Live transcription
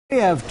We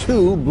have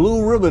 2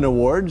 Blue Ribbon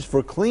Awards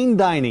for clean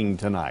dining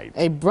tonight.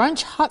 A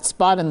brunch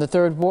hotspot in the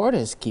 3rd Ward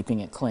is keeping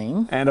it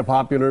clean. And a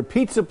popular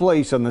pizza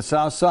place on the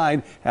South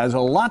Side has a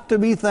lot to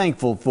be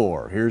thankful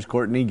for. Here's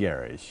Courtny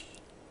Gerrish.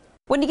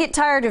 When you get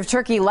tired of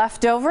turkey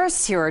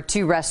leftovers, here are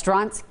 2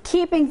 restaurants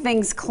keeping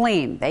things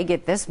clean. They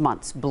get this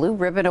month's Blue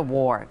Ribbon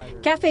Award.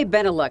 Cafe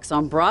Benelux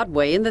on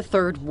Broadway in the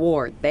 3rd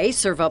Ward. They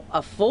serve up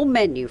a full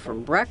menu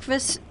from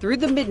breakfast through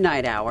the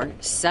midnight hour,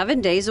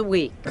 7 days a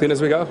week. Clean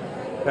as we go.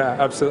 Yeah,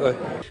 absolutely.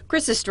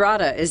 Chris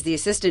Estrada is the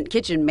assistant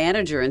kitchen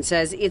manager and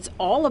says it's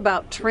all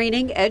about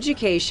training,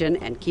 education,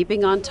 and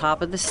keeping on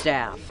top of the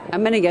staff.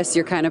 I'm going to guess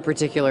you're kind of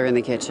particular in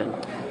the kitchen.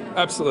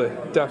 Absolutely,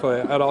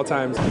 definitely, at all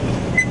times.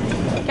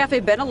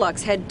 Cafe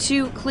Benelux had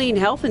 2 clean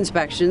health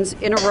inspections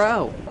in a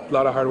row. A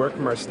lot of hard work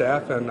from our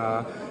staff, and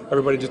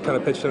everybody just kind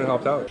of pitched in and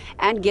helped out.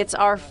 And gets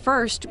our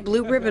first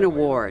Blue Ribbon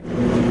Award.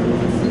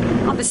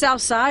 On the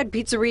South Side,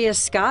 Pizzeria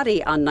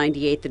Scotty on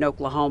 98th in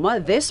Oklahoma.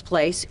 This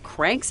place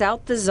cranks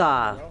out the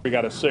za. We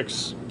got a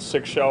six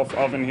shelf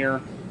oven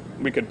here.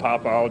 We could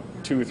pop out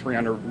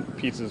 200-300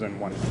 pizzas in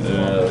one.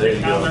 There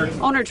you go.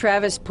 Owner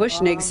Travis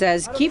Pushnig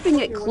says keeping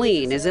it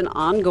clean is an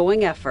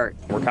ongoing effort.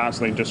 We're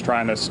constantly just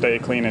trying to stay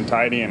clean and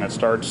tidy, and it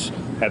starts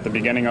at the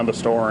beginning of the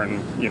store and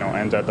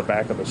ends at the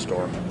back of the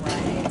store.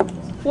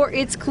 For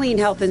its clean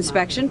health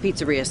inspection,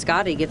 Pizzeria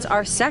Scotty gets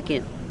our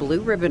 2nd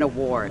Blue Ribbon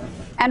Award.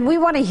 And we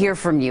want to hear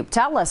from you.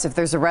 Tell us if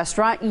there's a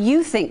restaurant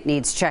you think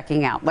needs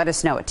checking out. Let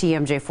us know at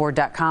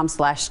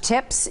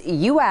tmj4.com/tips.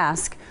 You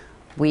ask,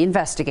 we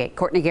investigate.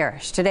 Courtny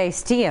Gerrish,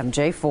 today's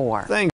TMJ4. Thanks.